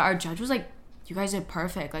great, but our judge was like, you guys did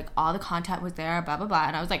perfect. Like all the content was there, blah blah blah.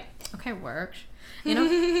 And I was like, okay, works.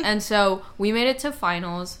 And so we made it to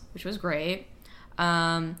finals, which was great.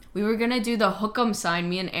 We were gonna do the hook 'em sign,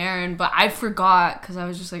 me and Aaron, but I forgot because I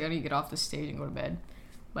was just like, I need to get off the stage and go to bed.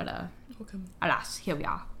 But okay. alas, here we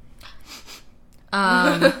are.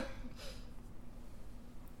 Then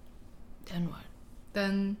what?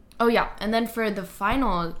 Then Oh yeah, and then for the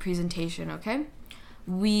final presentation, okay,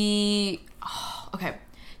 okay.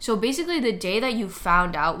 So basically, the day that you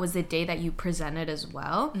found out was the day that you presented as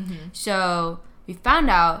well. So we found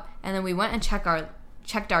out, and then we went and checked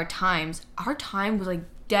our times. Our time was like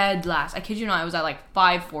dead last. I kid you not, it was at like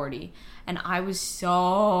 5:40, and I was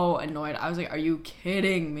so annoyed. I was like, "Are you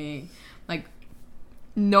kidding me?" Like,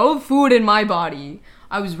 no food in my body.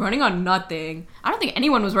 I was running on nothing. I don't think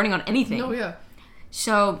anyone was running on anything. no, yeah.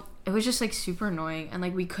 So it was just like super annoying, and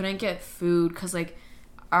like we couldn't get food because like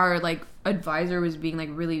our like advisor was being like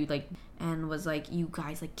really like and was like, you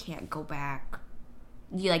guys like can't go back.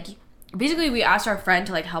 Basically we asked our friend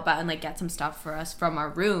to like help out and like get some stuff for us from our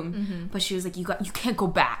room, but she was like, you can't go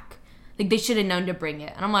back. Like they should have known to bring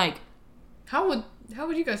it. And I'm like, How would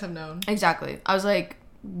you guys have known? exactly. I was like,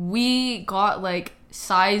 we got like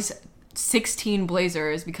size 16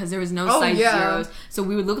 blazers because there was no Oh, size yeah. zeros. So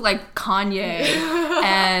we would look like Kanye.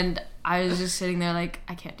 And I was just sitting there like,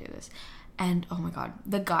 I can't do this. And oh my god,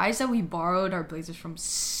 the guys that we borrowed our blazers from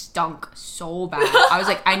stunk so bad. I was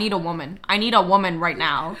like, I need a woman. I need a woman right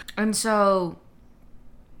now. And so,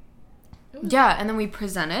 yeah, and then we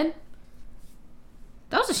presented.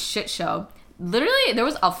 That was a shit show. Literally, there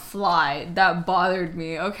was a fly that bothered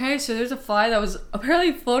me, okay? So there's a fly that was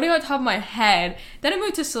apparently floating on top of my head. Then it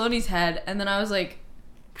moved to Saloni's head, and then I was like,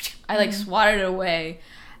 I like swatted it away.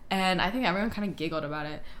 And I think everyone kind of giggled about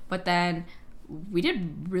it. But then we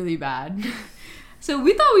did really bad. So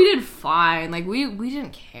we thought we did fine. Like, we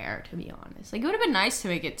didn't care, to be honest. Like, it would have been nice to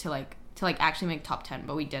make it to actually make top 10,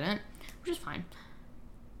 but we didn't, which is fine.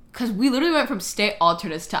 Because we literally went from state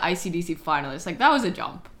alternates to ICDC finalists. Like, that was a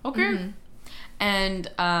jump, okay? Mm-hmm.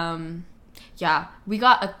 And, yeah, we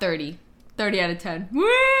got a 30 out of 10.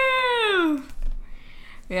 Woo!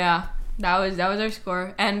 Yeah, that was our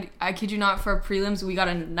score. And I kid you not, for prelims, we got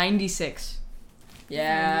a 96.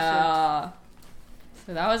 Yeah. 96.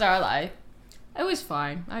 So that was our life. It was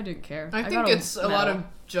fine. I didn't care. I think it's a lot of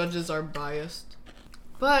judges are biased.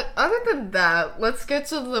 But other than that, let's get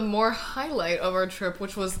to the more highlight of our trip,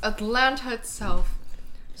 which was Atlanta itself.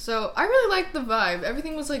 So I really liked the vibe.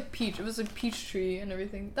 Everything was like peach. It was like peach tree and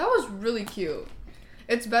everything. That was really cute.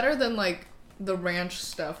 It's better than like the ranch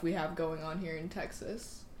stuff we have going on here in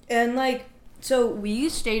Texas. And like, so we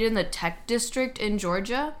stayed in the tech district in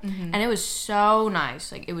Georgia, and it was so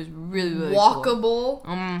nice. Like, it was really, really walkable. Cool.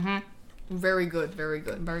 Mm-hmm. Very good, very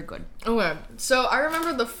good. Very good. Okay, so I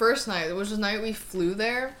remember the first night, which was the night we flew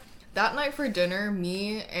there. That night for dinner,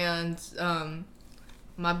 me and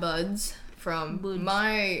my buds from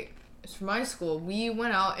my school, we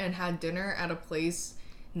went out and had dinner at a place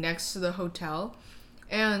next to the hotel.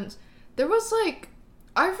 And there was like,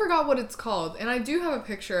 I forgot what it's called, and I do have a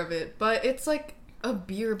picture of it, but it's like a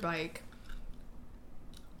beer bike.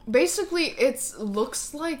 Basically, it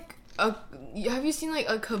looks like have you seen like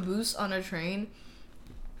a caboose on a train?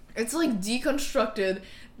 It's like deconstructed.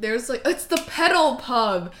 There's like, it's the pedal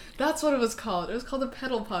pub. That's what it was called. It was called the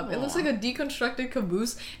pedal pub. Aww. It looks like a deconstructed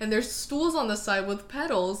caboose, and there's stools on the side with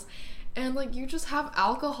pedals, and like you just have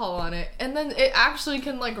alcohol on it, and then it actually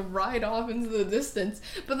can like ride off into the distance.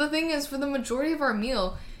 But the thing is, for the majority of our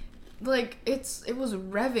meal, like it was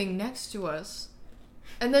revving next to us.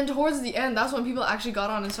 And then towards the end, that's when people actually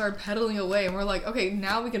got on and started pedaling away. And we're like, okay,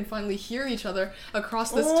 now we can finally hear each other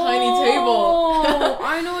across this tiny table.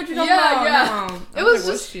 I know what you're talking about. Yeah. It was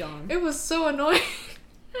like, just, it was so annoying.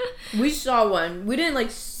 We saw one. We didn't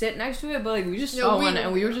like sit next to it, but like we just saw one,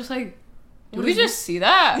 and we were just like, did we just see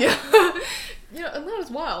that? Yeah. Yeah, and that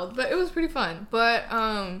was wild, but it was pretty fun. But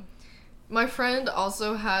my friend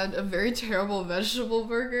also had a very terrible veggie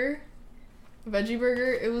burger.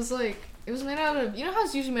 It was made out of, you know how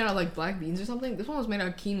it's usually made out of like black beans or something? This one was made out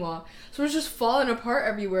of quinoa. So it was just falling apart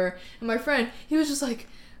everywhere. And my friend, he was just like,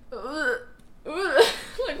 like,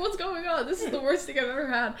 what's going on? This is the worst thing I've ever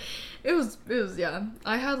had. It was, yeah.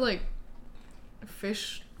 I had like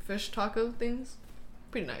fish taco things.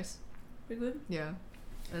 Pretty nice. pretty good. Yeah.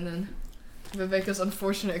 And then Viveka's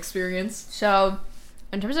unfortunate experience. So,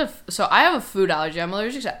 in terms of, so I have a food allergy. I'm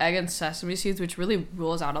allergic to egg and sesame seeds, which really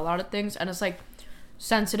rules out a lot of things. And it's like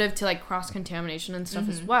sensitive to like cross-contamination and stuff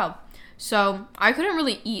as well. So I couldn't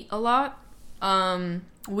really eat a lot. I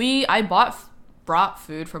brought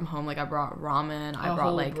food from home. Like I brought ramen. I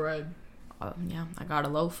brought like bread. Yeah, I got a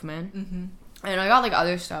loaf, man. And I got like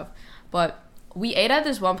other stuff. But we ate at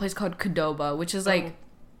this one place called Qdoba, which is like,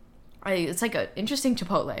 it's like an interesting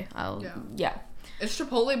Chipotle. Yeah. It's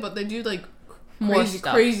Chipotle, but they do like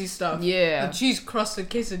crazy stuff. Yeah. The cheese crusted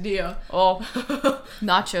quesadilla. Oh,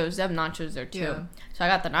 nachos. They have nachos there too. Yeah. So I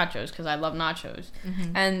got the nachos because I love nachos.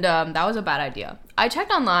 And that was a bad idea. I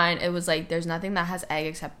checked online. It was like, there's nothing that has egg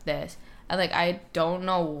except this. And like, I don't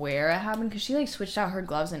know where it happened because she like switched out her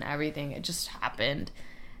gloves and everything. It just happened.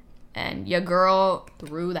 And your girl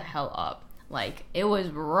threw the hell up. Like, it was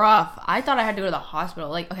rough. I thought I had to go to the hospital.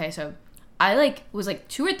 Like, okay, so I like was like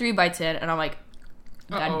 2 or 3 bites in and I'm like,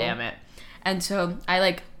 God damn it. And so I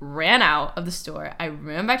like ran out of the store. I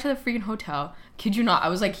ran back to the freaking hotel. Kid you not, I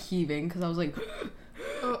was like heaving because I was like,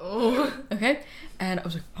 okay. And I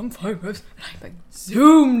was like, I'm fine, Rose. And I like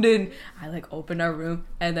zoomed in. I like opened our room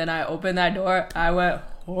and then I opened that door. I went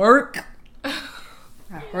hork.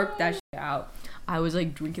 I horked that shit out. I was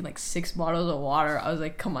like drinking like 6 bottles of water. I was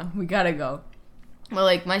like, come on, we gotta go. But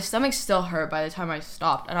like my stomach still hurt by the time I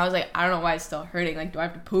stopped. And I was like, I don't know why it's still hurting. Like, do I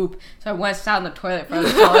have to poop? So I went sat on the toilet for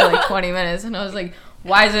probably like 20 minutes. And I was like,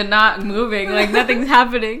 why is it not moving? Like, nothing's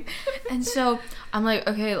happening. And so I'm like,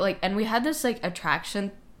 okay, like, and we had this like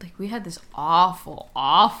attraction like we had this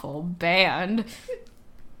awful band.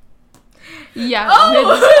 Yeah, we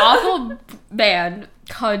had this awful band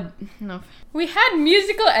called we had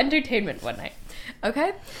musical entertainment one night.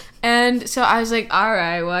 Okay? And so I was like, all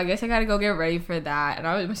right, well, I guess I gotta go get ready for that.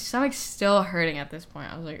 And my stomach's still hurting at this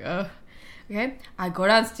point. I was like, ugh. Okay? I go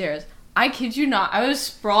downstairs. I kid you not, I was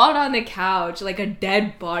sprawled on the couch like a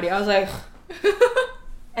dead body. I was like,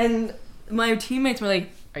 and my teammates were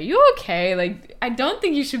like, are you okay? Like, I don't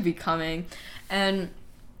think you should be coming. And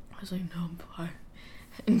I was like, no, boy.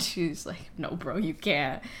 And she's like, no, bro, you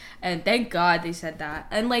can't. And thank God they said that.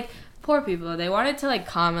 And, like, poor people, they wanted to, like,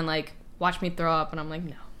 come and, like, watch me throw up. And I'm like,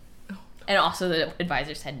 no. Oh, no. And also the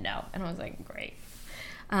advisor said no. And I was like, great.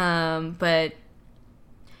 But,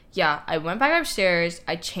 yeah, I went back upstairs.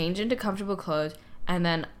 I changed into comfortable clothes. And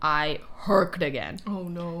then I herked again. Oh,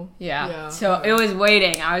 no. Yeah. So it was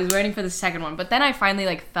waiting. I was waiting for the second one. But then I finally,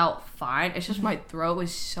 like, felt fine. It's just my throat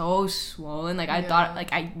was so swollen. Like, I thought,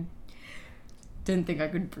 like, I didn't think I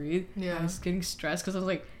could breathe. Yeah. I was getting stressed because I was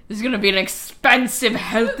like, this is going to be an expensive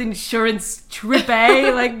health insurance trip,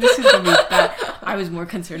 eh? Like, this is going to be bad. I was more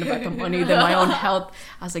concerned about the money than my own health.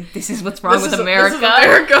 I was like, this is what's wrong with America.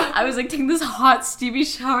 I was like taking this hot steamy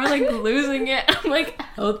shower, like losing it. I'm like,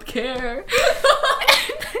 healthcare.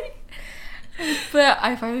 But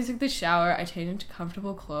I finally took the shower. I changed into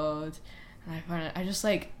comfortable clothes. And I just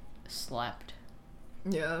like slept.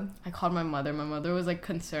 Yeah. I called my mother. My mother was like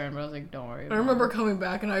concerned, but I was like, don't worry about it. I remember coming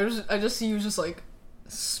back and I just see you just like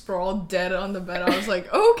sprawled dead on the bed. I was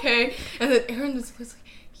like, okay. And then Aaron was like,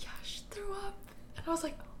 yeah, she threw up. And I was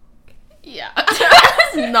like, okay. Yeah.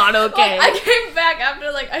 It's not okay. Like, I came back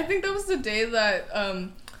after like, I think that was the day that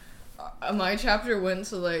my chapter went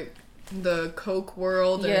to like the Coke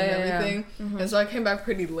world and everything. Yeah. Mm-hmm. And so I came back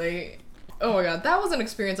pretty late. Oh my god, that was an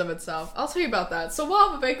experience of itself. I'll tell you about that. So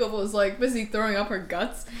while Viveka was like busy throwing up her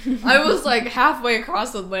guts, I was like halfway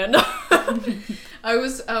across Atlanta.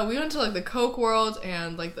 We went to like the Coke world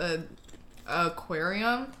and like the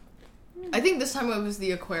aquarium. I think this time it was the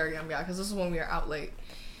aquarium, yeah, because this is when we were out late.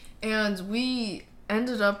 And we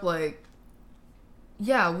ended up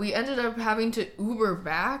having to Uber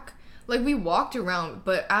back. Like we walked around,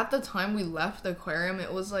 but at the time we left the aquarium,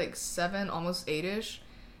 it was like 7, almost 8-ish.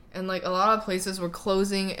 And, like, a lot of places were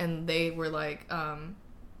closing, and they were, like,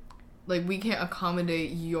 we can't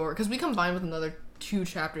accommodate because we combined with another 2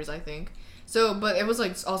 chapters, I think. So, but it was,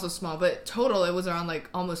 like, also small. But total, it was around, like,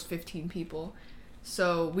 almost 15 people.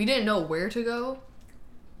 So, we didn't know where to go.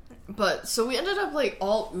 But, so we ended up, like,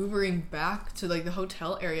 all Ubering back to, like, the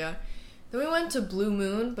hotel area. Then we went to Blue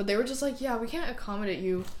Moon, but they were just like, yeah, we can't accommodate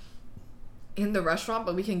you in the restaurant,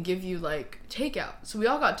 but we can give you, like, takeout. So we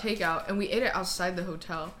all got takeout, and we ate it outside the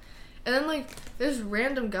hotel. And then, like, this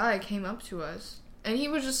random guy came up to us, and he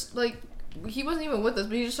was just, like, he wasn't even with us,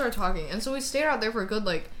 but he just started talking. And so we stayed out there for a good,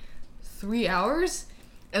 like, 3 hours,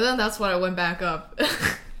 and then that's when I went back up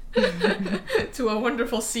to a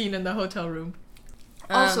wonderful scene in the hotel room.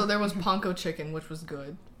 Also, there was Panko chicken, which was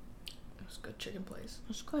good. It was a good chicken place. It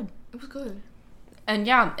was good. It was good. And,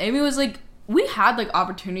 yeah, Amy was, like, we had, like,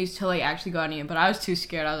 opportunities to, like, actually go out and eat, but I was too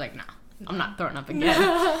scared. I was like, nah. I'm not throwing up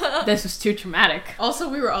again. This was too traumatic. Also,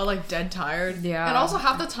 we were all, like, dead tired. Yeah. And also,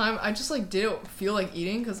 half the time, I just, like, didn't feel like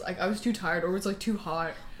eating because, like, I was too tired or it was, like, too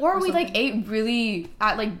hot. Or we, like, ate really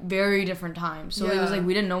at, like, very different times. So it was, like,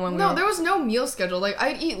 we didn't know when we were... No, there was no meal schedule. Like,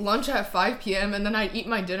 I'd eat lunch at 5 p.m. and then I'd eat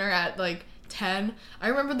my dinner at, like, 10. I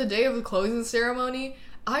remember the day of the closing ceremony,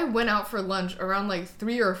 I went out for lunch around like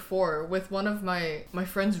 3 or 4 with one of my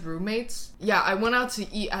friend's roommates. Yeah, I went out to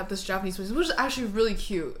eat at this Japanese place, which was actually really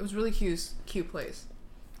cute. It was really cute place.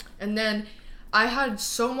 And then I had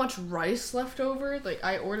so much rice left over. Like,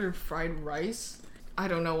 I ordered fried rice. I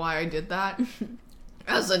don't know why I did that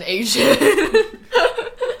as an Asian.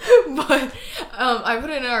 But I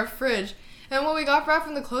put it in our fridge. And when we got back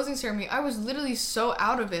from the closing ceremony, I was literally so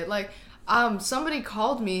out of it. Like, somebody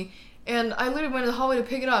called me. And I literally went in the hallway to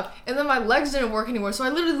pick it up. And then my legs didn't work anymore. So I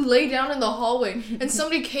literally lay down in the hallway. And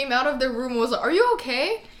somebody came out of their room and was like, are you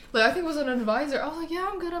okay? Like, I think it was an advisor. I was like, yeah,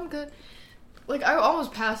 I'm good. Like, I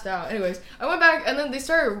almost passed out. Anyways, I went back and then they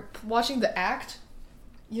started watching The Act.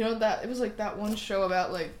 You know, that it was like that one show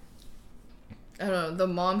about, like, I don't know, the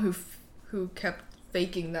mom who kept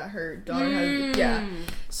faking that her daughter had... Yeah.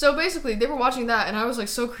 So basically, they were watching that and I was, like,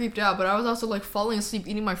 so creeped out. But I was also, like, falling asleep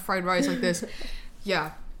eating my fried rice like this.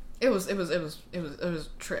 Yeah. It was a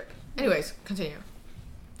trip. Anyways, continue.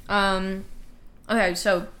 Okay,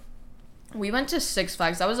 so we went to Six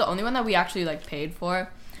Flags. That was the only one that we actually like paid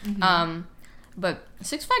for. Mm-hmm. But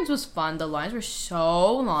Six Flags was fun. The lines were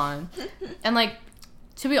so long. And like,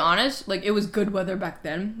 to be honest, like it was good weather back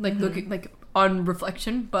then. Like looking like on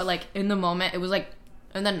reflection, but like in the moment, it was like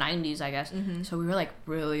in the 90s, I guess. So we were like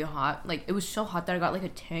really hot. Like it was so hot that I got like a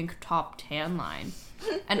tank top tan line.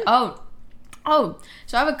 And oh,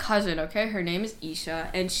 so I have a cousin, okay? Her name is Isha,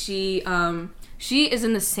 and she is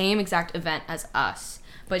in the same exact event as us,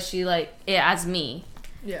 but she like as me.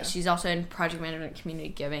 Yeah. She's also in project management, community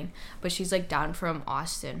giving, but she's like down from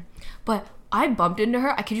Austin. But I bumped into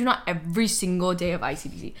her, I kid you not, every single day of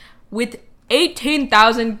ICDC with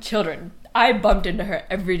 18,000 children. I bumped into her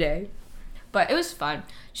every day, but it was fun.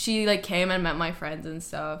 She like came and met my friends and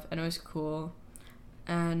stuff, and it was cool.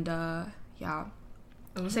 And yeah,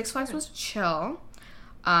 Six Flags was chill.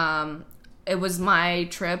 It was my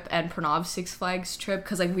trip and Pranav's Six Flags trip,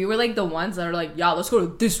 because like we were like the ones that are like, yeah, let's go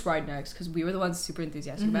to this ride next, because we were the ones super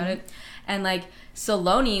enthusiastic about it. And like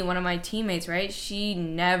Saloni, one of my teammates, right, she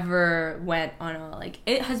never went on a, like,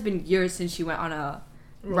 it has been years since she went on a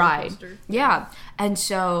ride. Yeah. And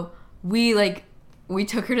so we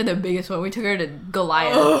took her to the biggest one. We took her to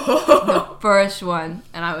Goliath, the first one,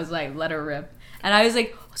 and I was like, let her rip. And I was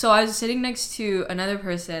like, so I was sitting next to another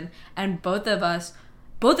person, and both of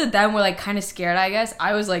them were like kind of scared, I guess.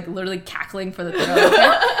 I was like literally cackling for the thrill.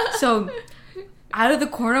 Okay? So out of the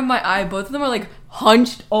corner of my eye, both of them are like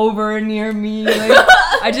hunched over near me. Like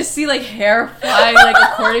I just see like hair flying like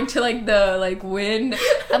according to like the like wind.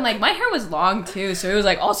 And like my hair was long too, so it was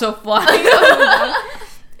like also flying.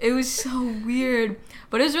 It was so weird,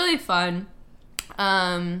 but it was really fun.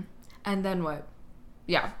 And then what?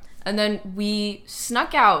 Yeah. And then we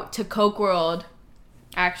snuck out to Coke World,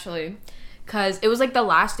 actually, because it was like the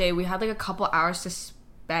last day. We had like a couple hours to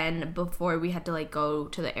spend before we had to like go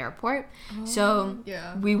to the airport. So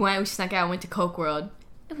yeah, we snuck out and went to Coke World.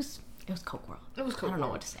 It was Coke World. It was Coke I don't know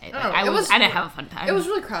World. what to say. I didn't have a fun time. It was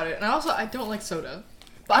really crowded, and I don't like soda.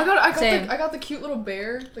 But I got the cute little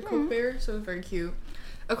bear, the Coke bear, so it was very cute.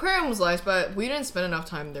 Aquarium was nice, but we didn't spend enough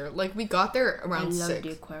time there. Like, we got there around 6. I love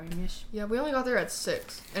the aquarium. Yeah, we only got there at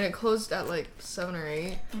 6, and it closed at like 7 or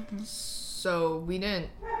 8. So we didn't.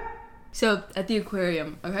 So at the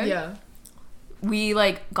aquarium, okay? Yeah. We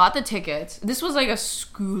like got the tickets. This was like a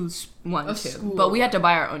school one too, school. but we had to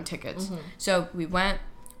buy our own tickets. So we went.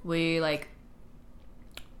 We like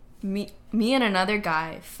me and another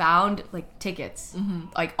guy found like tickets,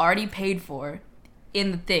 like already paid for,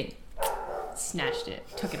 in the thing. Snatched it,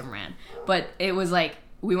 took it and ran. But it was like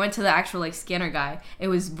we went to the actual like scanner guy. It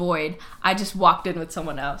was void. I just walked in with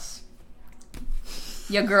someone else.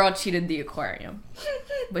 Your girl cheated the aquarium,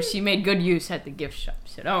 but she made good use at the gift shop.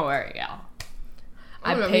 So don't worry, y'all.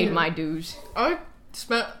 I paid my dues. I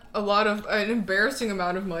spent an embarrassing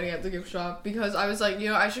amount of money at the gift shop because I was like,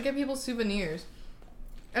 I should get people souvenirs.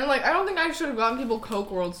 And like, I don't think I should have gotten people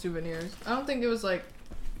Coke World souvenirs. I don't think it was like,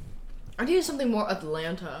 I needed something more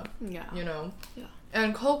Atlanta. Yeah. Yeah.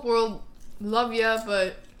 And Coke World, love ya,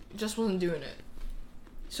 but just wasn't doing it.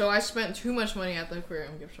 So I spent too much money at the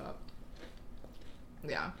aquarium gift shop.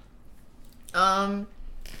 Yeah.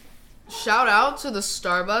 Shout out to the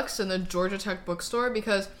Starbucks and the Georgia Tech bookstore,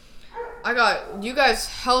 because you guys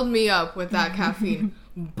held me up with that caffeine,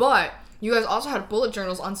 but you guys also had bullet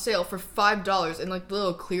journals on sale for $5 in like the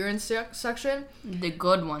little clearance section. The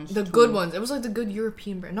good ones. The good ones. It was like the good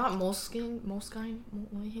European brand, not Moleskine.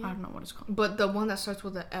 I don't know what it's called. But the one that starts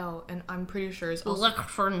with an L, and I'm pretty sure is also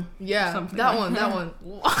Lectern. yeah, something that like one.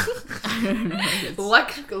 I don't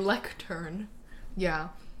know. Lectern. Yeah.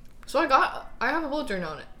 So I have a bullet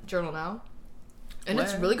journal now, and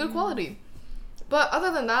it's really good quality. But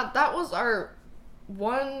other than that, that was our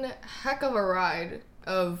one heck of a ride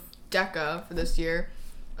of DECA for this year.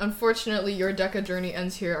 Unfortunately, your DECA journey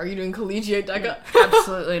ends here. Are you doing collegiate DECA?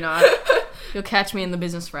 Absolutely not. You'll catch me in the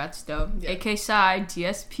business rats though. Yeah. AK Sci,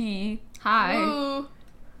 DSP. Hi. Woo.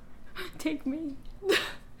 Take me.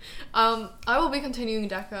 I will be continuing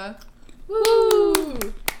DECA. Woo!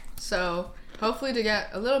 So hopefully to get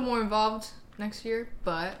a little more involved next year,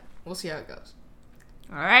 but we'll see how it goes.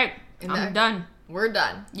 All right. And I'm done. We're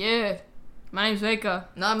done. Yeah. My name's Veka.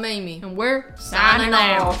 Not Mamie. And we're signing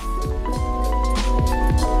off.